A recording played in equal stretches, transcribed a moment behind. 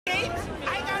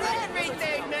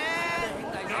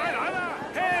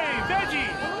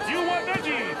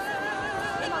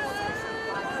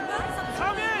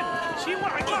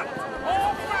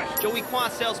Joey Kwan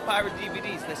sells pirate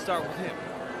DVDs. Let's start with him.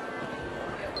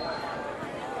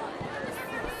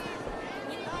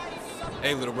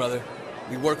 Hey, little brother.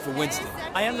 We work for Winston.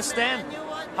 I understand.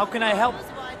 How can I help?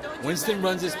 Winston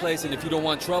runs this place, and if you don't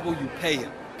want trouble, you pay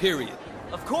him. Period.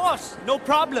 Of course, no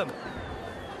problem.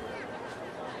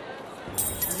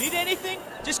 Need anything?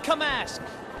 Just come ask.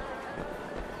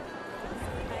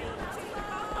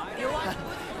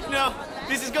 No,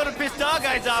 this is gonna piss Dog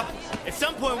Eyes off. At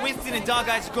some point, Winston and Dog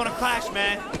Eyes are gonna clash,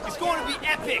 man. It's going to be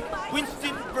epic.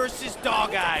 Winston versus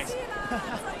Dog Eyes.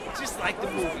 Just like the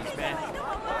movies, man.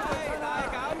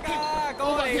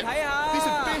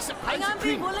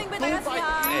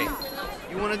 Hey,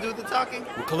 you wanna do the talking?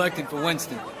 We're collecting for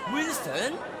Winston.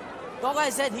 Winston? Dog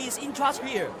Eye said he's in charge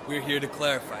here. We're here to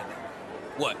clarify that.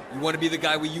 What, you want to be the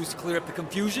guy we use to clear up the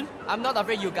confusion? I'm not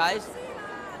afraid, you guys.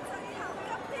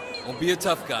 Don't be a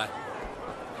tough guy.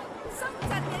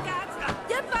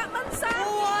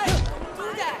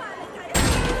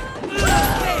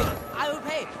 I will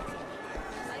pay.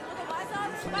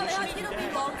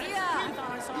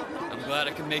 I'm glad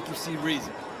I can make you see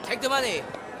reason. Take the money.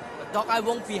 But Dog Eye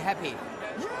won't be happy.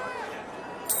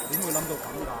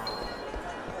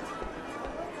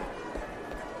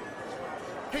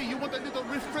 Hey, you want a little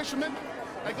refreshment?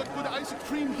 I got good ice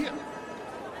cream here.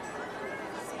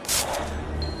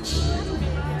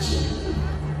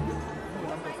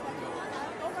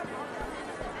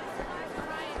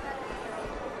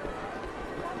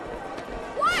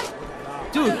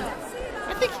 Dude,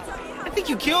 I think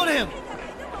you killed him.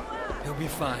 He'll be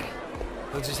fine.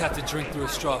 He'll just have to drink through a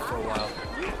straw for a while.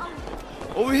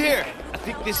 Over here. I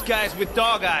think this guy's with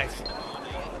Dog Eyes.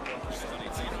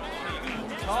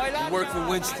 We work for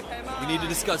Winston. We need to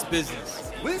discuss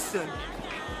business. Winston?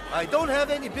 I don't have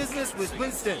any business with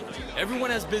Winston.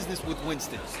 Everyone has business with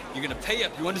Winston. You're gonna pay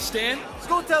up, you understand?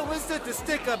 Go tell Winston to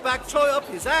stick a back choy up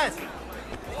his ass.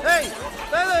 Hey,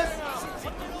 fellas!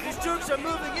 These troops are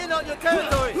moving in on your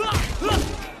territory.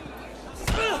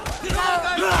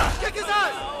 Kick his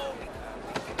ass!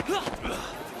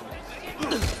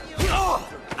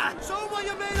 Show him what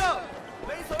you're made of!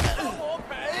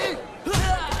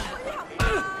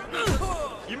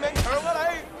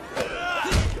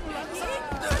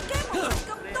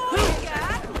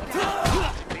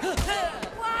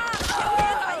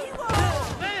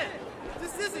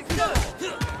 This isn't good!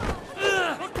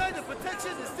 What kind of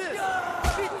protection is this?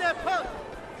 Beat that punk!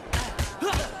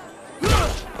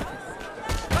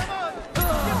 Come on!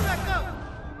 Get back up!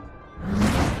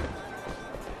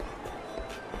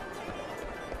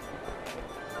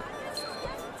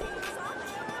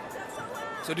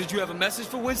 So did you have a message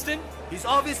for Winston? He's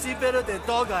obviously better than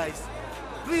Dog Eyes.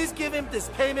 Please give him this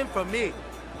payment from me.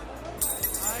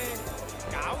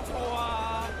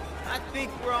 I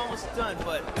think we're almost done,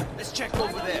 but let's check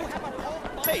over there.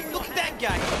 Hey, look at that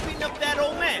guy. He's beating up that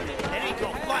old man. That ain't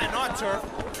gonna fly on our turf.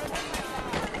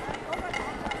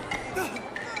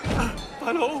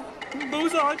 You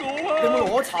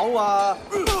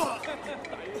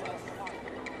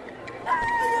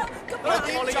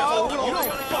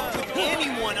don't fuck with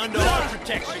anyone under our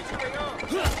protection.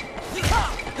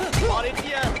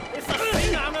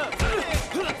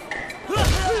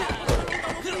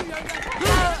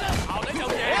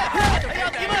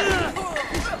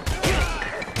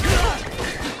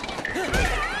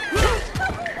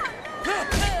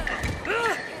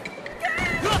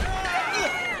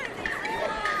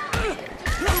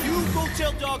 You go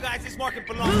tell Dog Eyes this market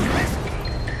belongs to us.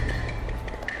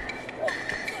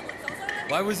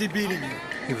 Why was he beating you?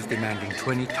 He was demanding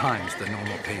 20 times the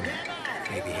normal payment.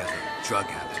 Maybe he has a drug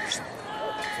habit or something.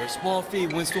 For a small fee,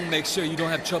 Winston will make sure you don't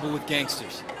have trouble with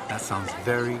gangsters. That sounds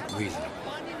very reasonable.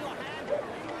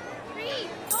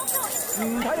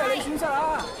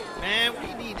 Man,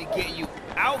 we need to get you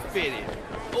outfitted.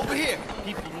 Over here,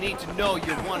 people need to know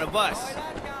you're one of us.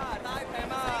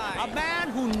 A man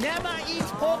who never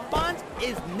eats pork buns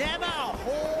is never a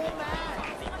whole man.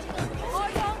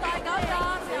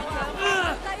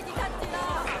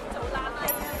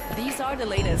 These are the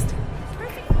latest.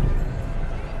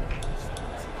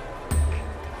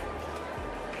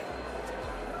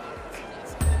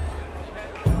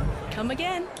 Come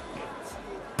again.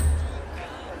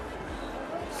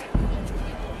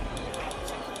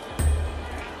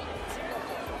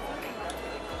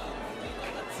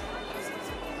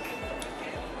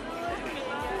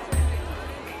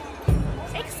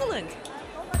 Excellent.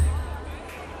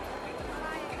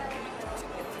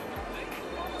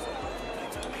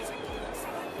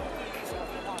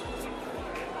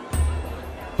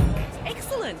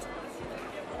 Excellent.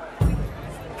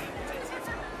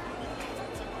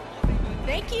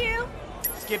 Thank you.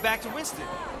 Let's get back to Winston.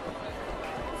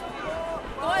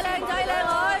 各位靚仔靚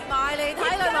女，埋嚟睇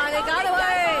啦，埋嚟揀啦喂！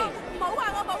唔好話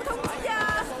我冇通知啊！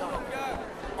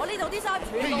我呢度啲衫全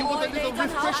部外地進口，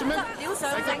質料上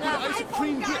乘啊！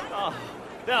 Oh,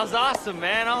 that was awesome,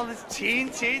 man. All this teen.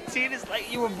 It's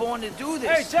like you were born to do this.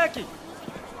 Hey, Jackie!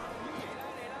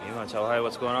 You want to tell her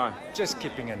what's going on? Just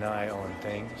keeping an eye on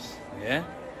things. Yeah?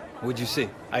 What'd you see?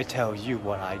 I tell you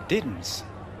what I didn't see.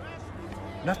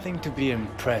 Nothing to be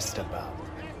impressed about.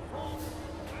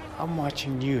 I'm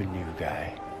watching you, new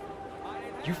guy.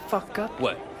 You fuck up?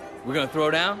 What? We're gonna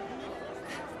throw down?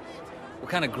 What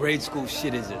kind of grade school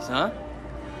shit is this, huh?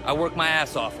 I work my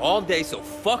ass off all day, so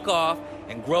fuck off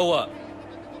and grow up.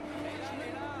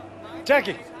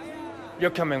 Jackie!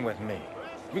 You're coming with me.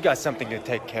 We got something to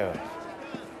take care of.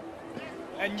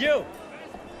 And you!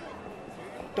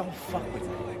 Don't fuck with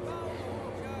me.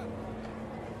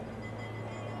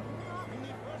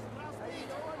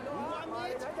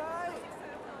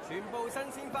 全部新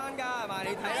鮮翻㗎，埋嚟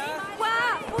睇啦！哇！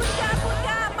半價，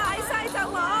賣晒就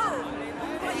冇。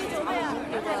我要做咩啊？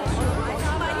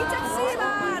咪執輸啦！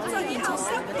最後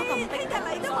10年，聽日嚟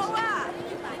都冇啊！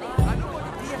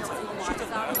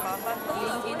件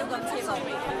件都咁超售，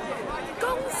公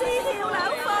司跳樓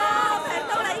貨，平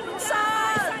到你唔信。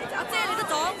阿姐你都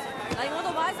懂，嚟我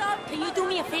度買衫。Can you do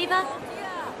me a favor?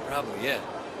 Probably, yeah.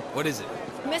 What is it?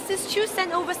 Mrs. Chu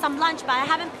sent over some lunch, but I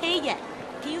haven't paid yet.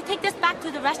 Can you take this back to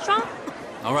the restaurant?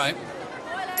 All right.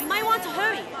 You might want to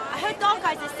hurry. I heard dog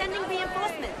guys are sending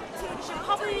reinforcements. You should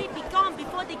probably be gone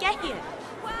before they get here.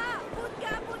 哇！半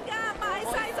價，賣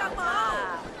晒就冇。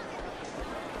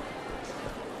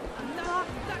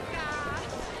得㗎。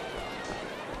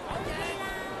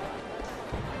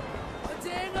好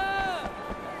正啊！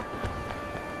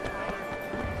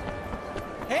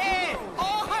 Hey,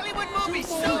 all Hollywood movies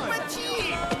super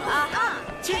cheap.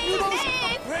 Cheap noodles,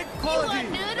 great quality.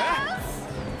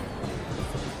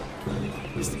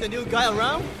 You see the new guy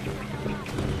around?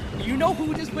 You know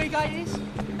who this Wei guy is?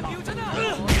 標準啊！係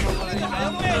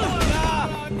有咩㗎？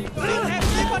你踢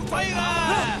死骨鬼㗎！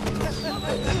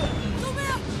做咩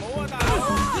啊？好啊，大佬！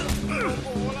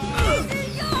我啦！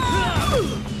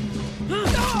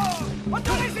我做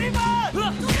你屎忽！做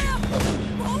咩啊？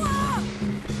冇啊！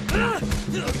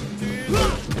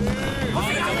我死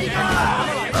硬你㗎！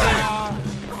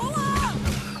冇啊！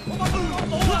我發覺我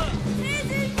冇啊！黐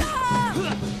線㗎！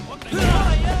我頂你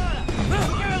啊！我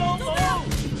驚老母！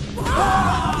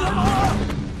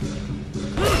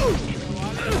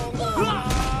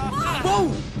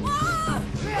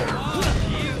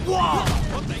哇！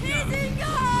我頂啊！黐線㗎！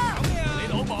你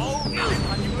老母！要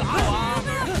打我啊！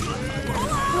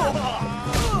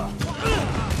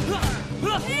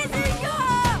黐線㗎！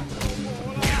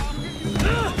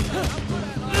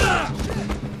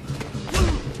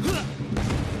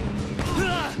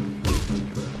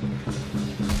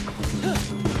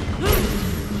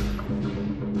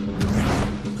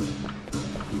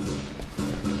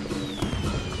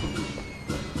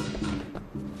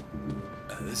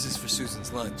 This is for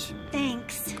Susan's lunch.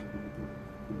 Thanks.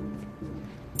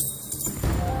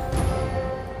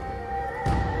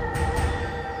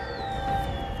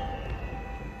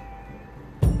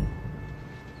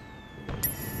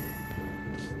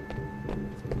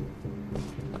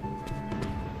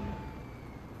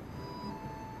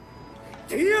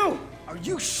 Damn! Are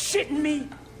you shitting me?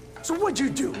 So what'd you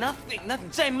do? Nothing.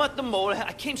 真係乜都冇啦.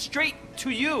 I came straight to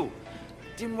you.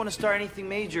 Didn't want to start anything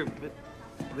major, but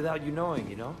without you knowing,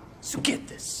 you know? So get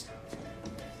this.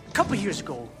 A couple years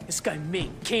ago, this guy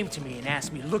Ming came to me and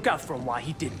asked me to look out for him while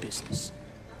he did business.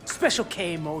 Special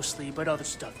K mostly, but other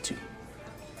stuff too.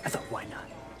 I thought, why not?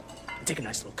 I'd take a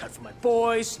nice little cut for my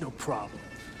boys, no problem.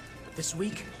 But this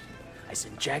week, I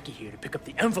sent Jackie here to pick up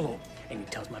the envelope, and he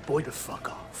tells my boy to fuck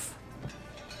off.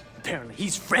 Apparently,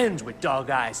 he's friends with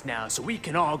Dog Eyes now, so we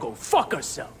can all go fuck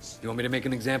ourselves. You want me to make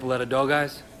an example out of Dog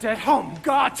Eyes? That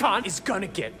Gatan is gonna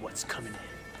get what's coming in.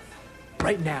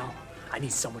 Right now, I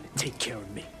need someone to take care of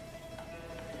me.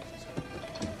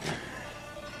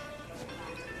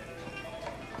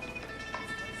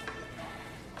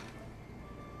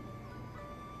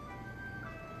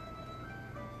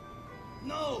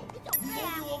 No， 唔好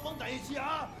叫我講第二次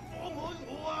啊！放開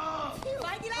我啊！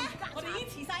快啲啦，我哋已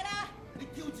經遲晒啦。你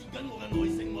挑戰緊我嘅耐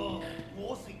性喎，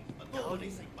我食咪多過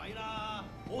你食米啦！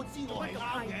我知我係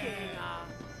啱嘅。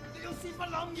你有屎忽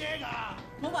諗嘢㗎？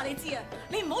我話你知啊，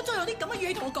你唔好再用啲咁嘅語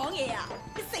氣同我講嘢啊！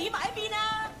你死埋一邊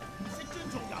啦！唔識尊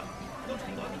重人，又從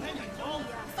來唔聽人講。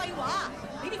廢話，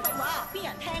你啲廢話邊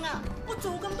人聽啊？我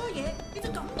做咁多嘢，你就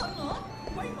咁對我？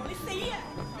鬼唔望你死啊！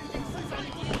你認衰晒你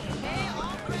啲嘢。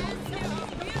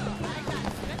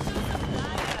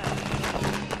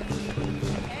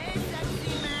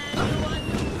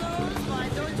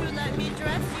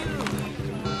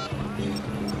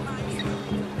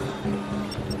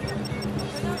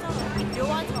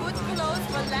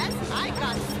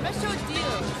special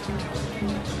deal.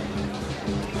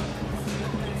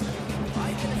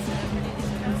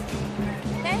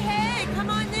 Hey, come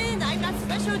on in. I got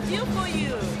special deal for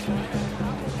you.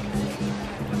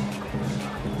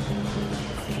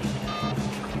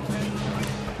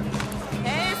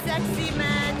 Hey, sexy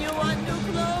man, you want new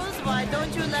clothes? Why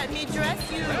don't you let me dress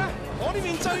you? 我呢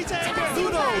邊最正嘅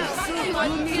noodles。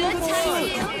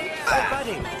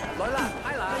buddy，來啦，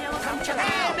嗨啦 ，come check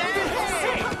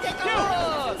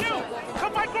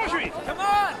Come buy groceries. Come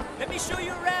on, let me show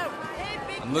you around.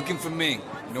 I'm looking for Ming.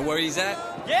 You know where he's at?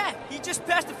 Yeah, he just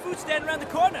passed the food stand around the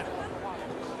corner.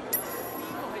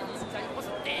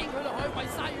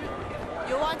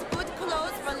 You want good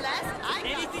clothes for less? I got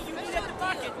Anything you need at the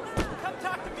market, come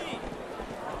talk to me.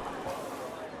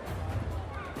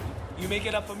 You make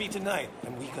it up for me tonight,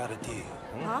 and we got a deal.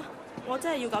 嚇！我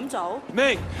真係要咁做？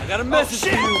 Ming, I got a message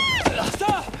for you.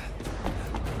 Stop!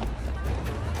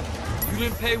 You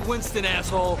didn't pay Winston,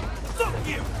 asshole. Fuck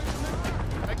you!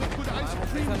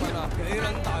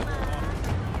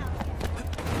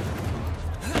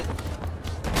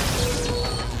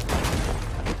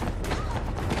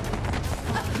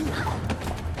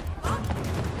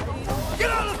 Get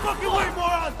out of the fucking way,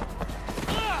 moron!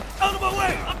 Out of my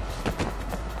way!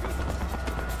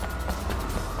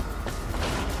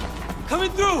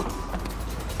 Coming through!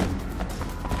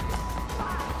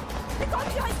 你趕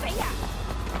住去死啊！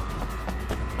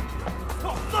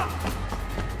 Oh, fuck!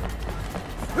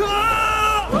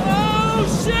 Oh,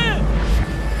 shit!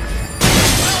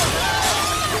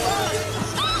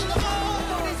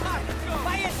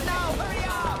 Quiet now, hurry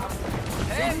up!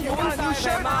 Hey, you want a new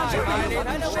shirt?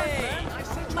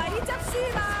 咪執輸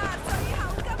啦！最後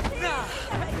今天係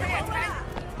我啦。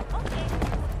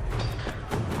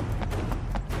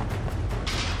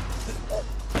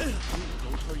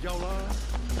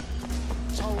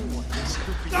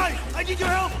Guys, I need your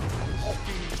help!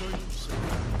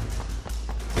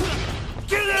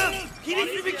 Kill him! He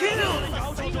needs to be killed!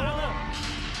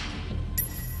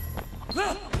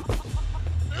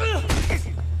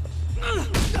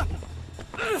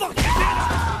 Fuck you!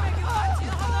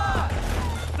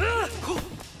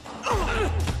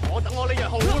 我等我呢日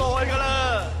好耐㗎啦！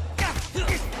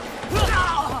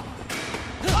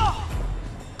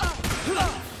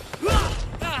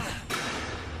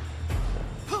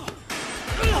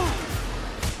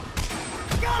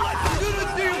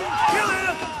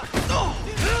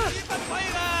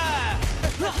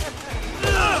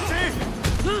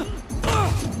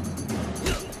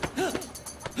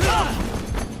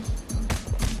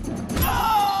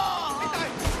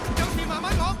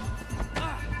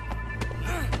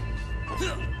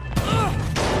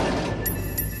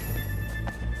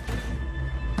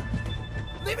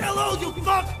 Leave me alone, you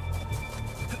fuck!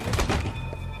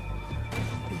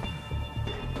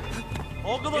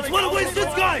 It's one of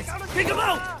Winston's guys! Take him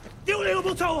out! 屌你老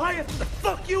母臭閪啊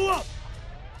 ！Fuck you up!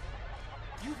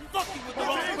 You fucking with the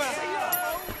wrong crowd!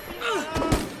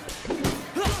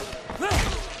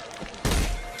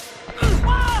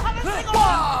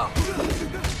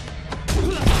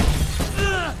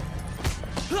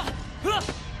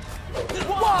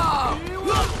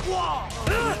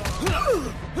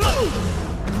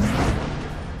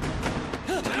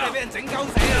 真係俾人整鳩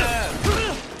死啊！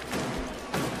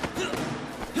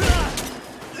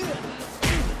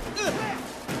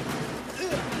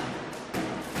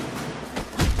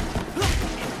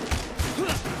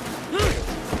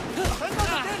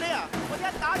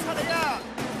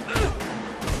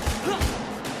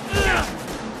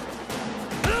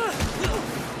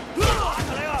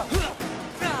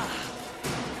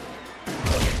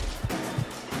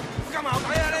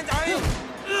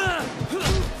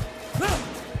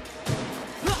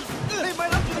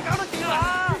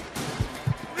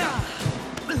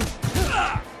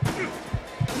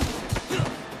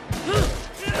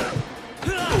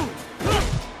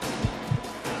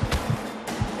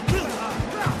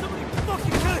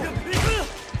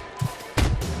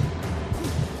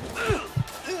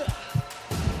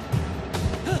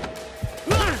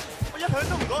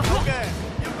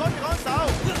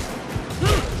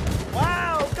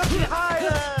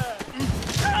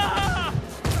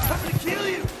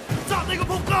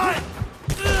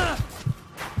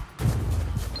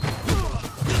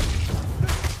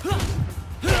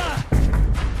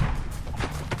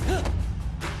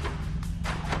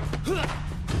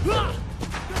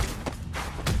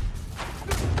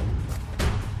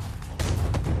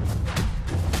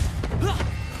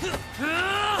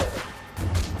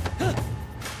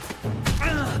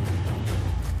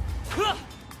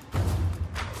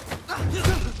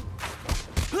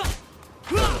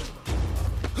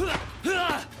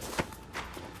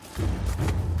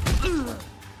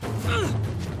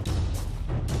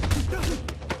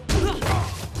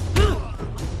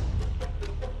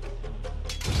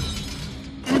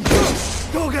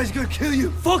 Dog Guy's gonna kill you.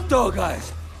 Fuck Dog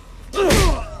Eyes.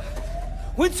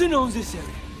 Winston owns this area.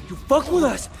 You fuck with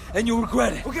us, and you'll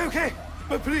regret it. Okay.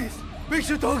 But please, make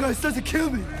sure Dog Eyes doesn't kill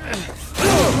me.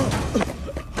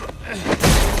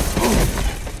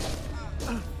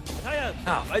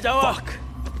 Fuck.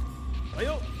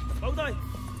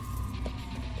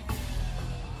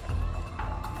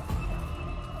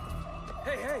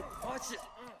 Hey, watch it.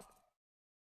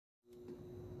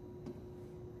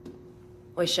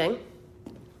 Wei Shen,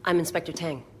 I'm Inspector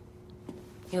Tang.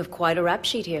 You have quite a rap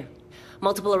sheet here.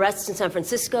 Multiple arrests in San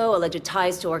Francisco, alleged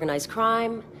ties to organized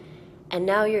crime, and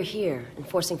now you're here,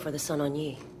 enforcing for the Sun On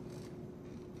Yee.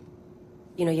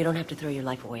 You know, you don't have to throw your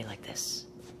life away like this.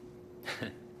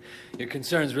 Your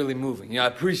concern's really moving. I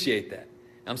appreciate that.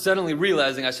 I'm suddenly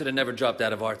realizing I should have never dropped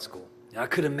out of art school. I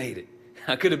could have made it.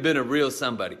 I could have been a real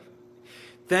somebody.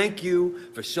 Thank you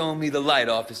for showing me the light,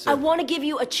 officer. I want to give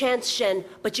you a chance, Shen,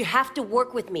 but you have to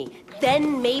work with me.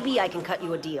 Then maybe I can cut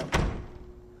you a deal.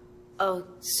 Oh,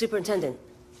 Superintendent,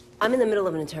 I'm in the middle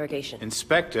of an interrogation.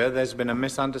 Inspector, there's been a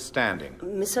misunderstanding.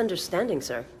 Misunderstanding,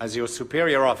 sir? As your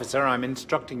superior officer, I'm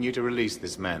instructing you to release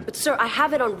this man. But sir, I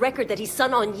have it on record that he's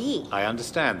Sun On Yee. I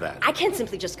understand that. I can't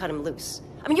simply just cut him loose.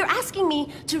 I mean, you're asking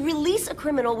me to release a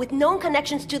criminal with known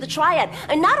connections to the Triad,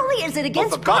 and not only is it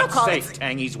against protocol... For God's sake,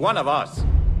 Tang, he's one of us.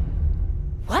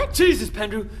 What? Jesus,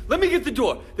 Pendrew, let me get the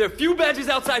door. There are a few badges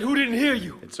outside who didn't hear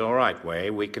you. It's all right, Wei.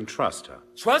 We can trust her.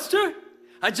 Trust her?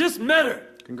 I just met her.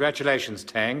 Congratulations,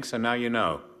 Tang, so now you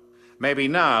know. Maybe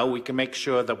now we can make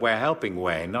sure that we're helping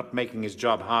Wei, not making his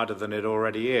job harder than it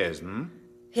already is,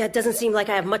 Yeah, it doesn't seem like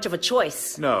I have much of a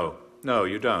choice. No,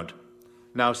 you don't.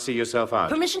 Now see yourself out.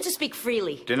 Permission to speak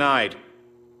freely. Denied.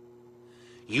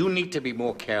 You need to be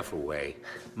more careful, Wei.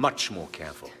 Much more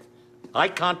careful. I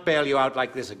can't bail you out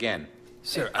like this again.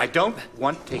 Sir, I don't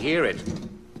want to hear it.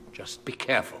 Just be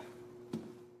careful.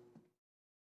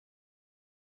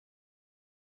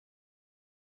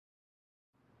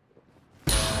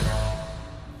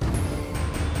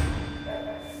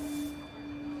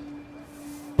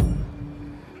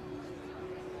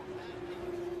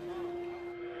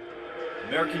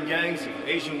 American gangs,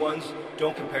 Asian ones,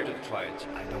 don't compare to the Triads.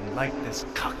 I don't like this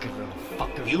cocky little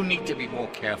fucker. You need to be more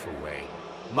careful, Wei.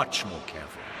 Much more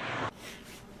careful.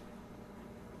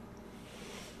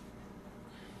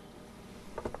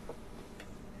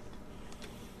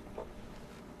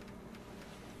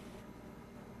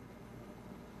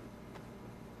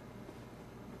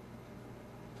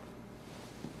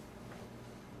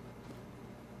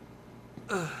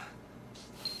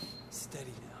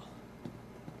 Steady now.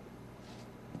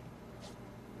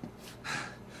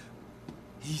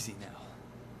 Easy now.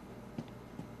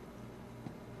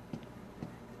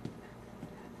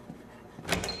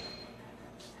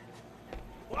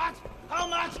 What? How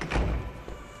much?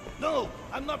 No,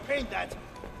 I'm not paying that.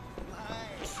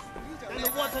 And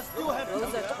the water still have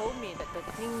Rosa told me that the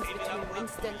things between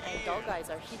Winston and Dog Eyes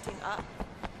are heating up.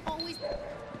 Always.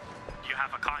 You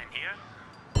have a car in here?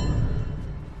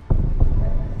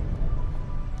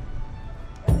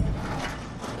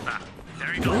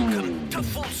 There you go. Welcome to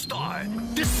Full Star,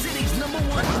 the city's #1.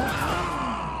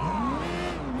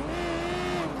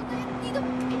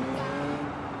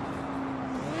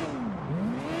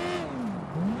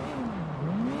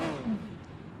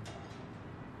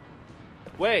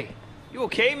 Wei, you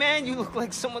okay, man? You look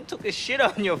like someone took a shit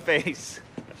on your face.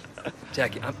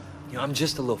 Jackie, I'm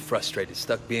just a little frustrated,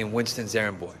 stuck being Winston's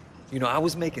errand boy. I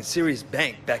was making serious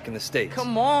bank back in the States.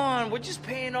 Come on, we're just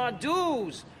paying our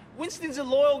dues. Winston's a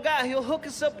loyal guy. He'll hook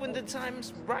us up when the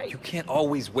time's right. You can't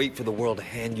always wait for the world to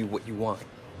hand you what you want.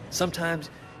 Sometimes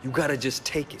you gotta just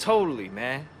take it. Totally,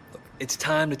 man. Look, it's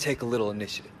time to take a little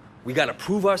initiative. We gotta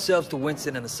prove ourselves to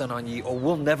Winston and the Sun On Yee, or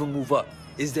we'll never move up.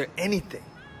 Is there anything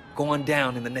going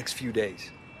down in the next few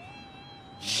days?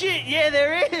 Shit, yeah,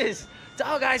 there is.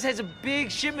 Dog Eyes has a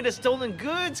big shipment of stolen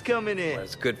goods coming in. Well,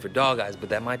 it's good for Dog Eyes, but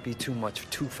that might be too much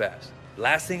too fast.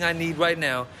 Last thing I need right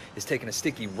now is taking a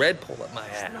sticky red pole up my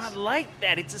ass. It's not like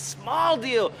that. It's a small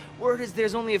deal. Word is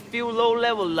there's only a few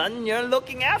low-level London. You're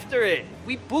looking after it.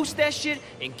 We boost that shit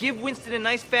and give Winston a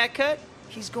nice fat cut.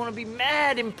 He's gonna be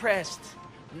mad impressed.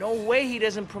 No way he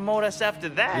doesn't promote us after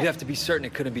that. You'd have to be certain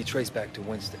it couldn't be traced back to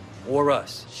Winston. Or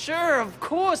us. Sure, of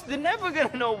course. They're never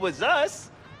gonna know it was us.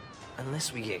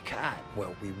 Unless we get caught.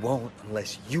 Well, we won't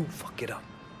unless you fuck it up.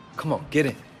 Come on, get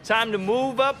in. Time to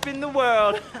move up in the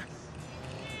world.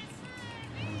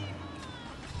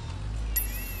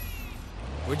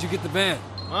 Where'd you get the van?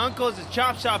 My uncle's a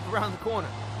chop shop around the corner.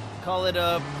 Call it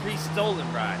a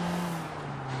pre-stolen ride.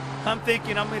 I'm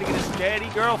thinking I'm gonna get a steady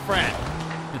girlfriend.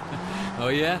 Oh,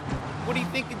 yeah? What do you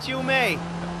think of Jiu Mei?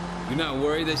 You're not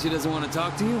worried that she doesn't want to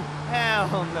talk to you?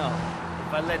 Hell no.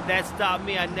 If I let that stop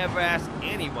me, I'd never ask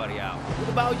anybody out. What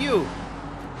about you?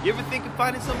 You ever think of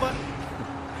finding somebody?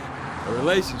 A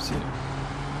relationship?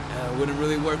 Wouldn't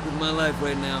really work with my life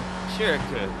right now. Sure it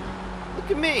could. Look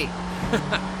at me.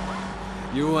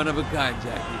 You're one of a kind,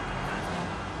 Jackie.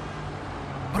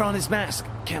 Put on this mask.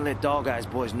 Can't let Dog Eyes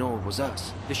boys know it was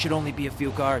us. There should only be a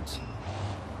few guards.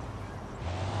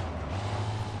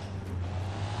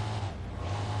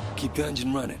 Keep the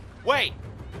engine running. Wait!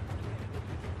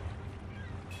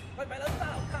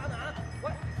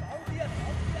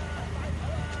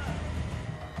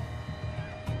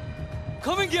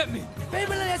 Come and get me! 俾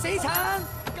你啊死橙！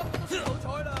今次好彩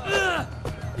啦！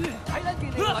睇撚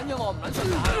見你撚咗我唔撚順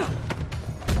眼。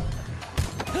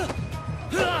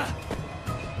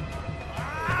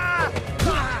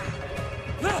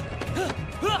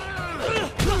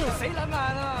死撚硬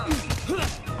啊！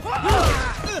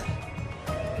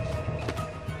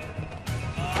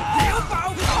屌爆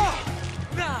佢！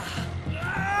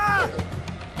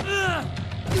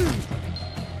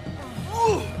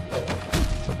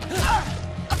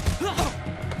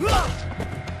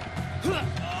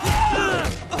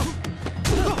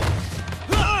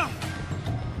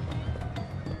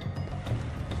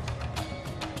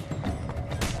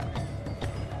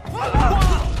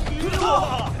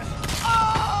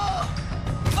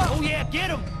 Oh yeah, get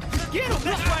him! Get him,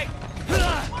 that's right!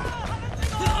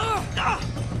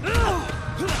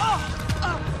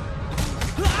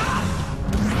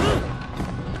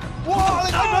 哇！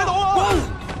你睇唔睇到啊？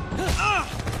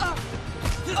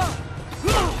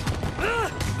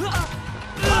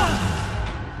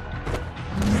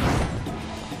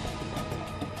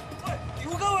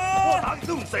屌鳩啊！打極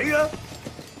都唔死啊！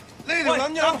呢條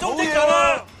撚樣好嘢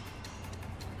啊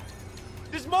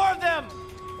There's more of them!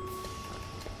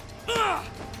 屌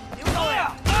鳩啊！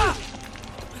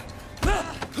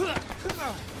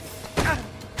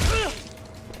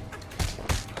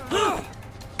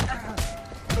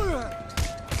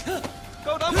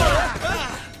 Go down for it!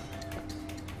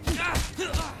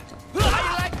 How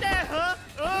you like that, huh?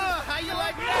 How you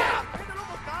like that?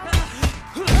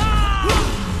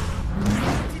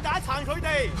 子彈撐佢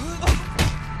哋！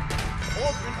我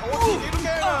拳頭我自己都驚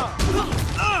啊！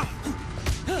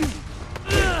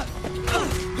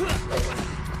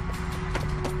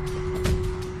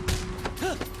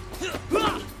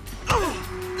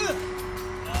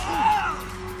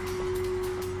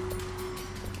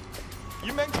 以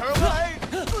命搶你！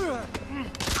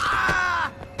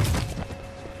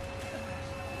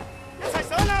一齊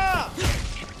上啊！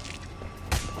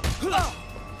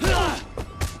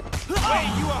 Wait,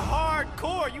 you are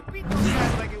hardcore! You beat those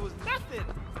guys like it was nothing!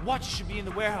 Watch should be in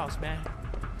the warehouse, man.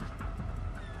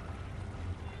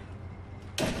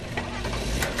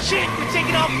 Shit, we're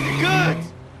taking off the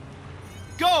goods!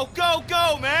 Go, go,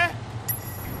 go, man!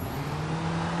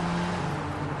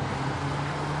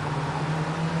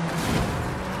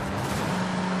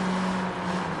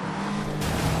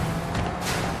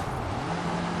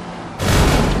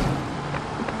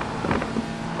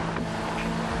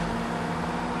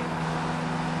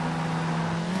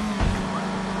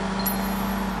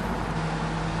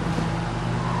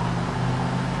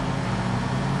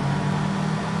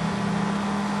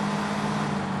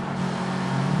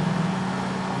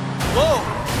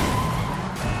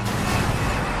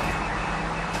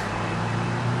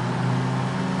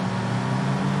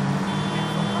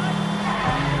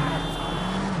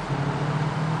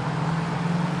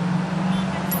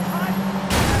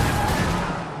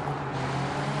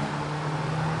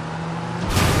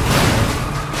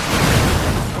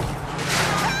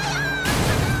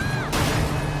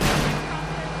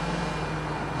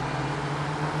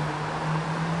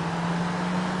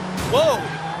 Whoa!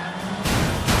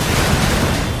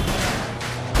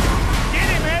 Did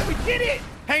it, man! We did it!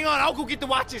 Hang on, I'll go get the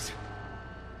watches.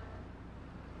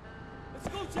 Let's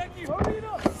go, Jackie! Hurry it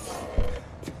up!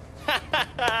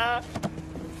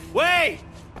 Wait!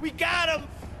 We got him!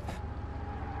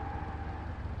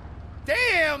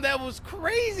 Damn, that was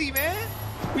crazy, man!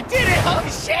 We did it! Holy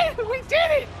shit! We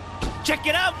did it! Check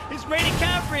it out! It's rated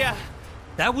Calabria!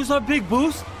 That was our big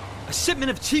boost? A shipment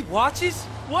of cheap watches?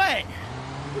 What?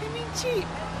 What do you mean cheap?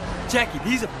 Jackie,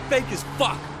 these are fake as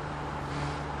fuck.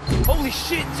 Holy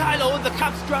shit, Tylo, and the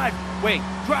cops drive. Wait,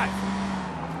 drive.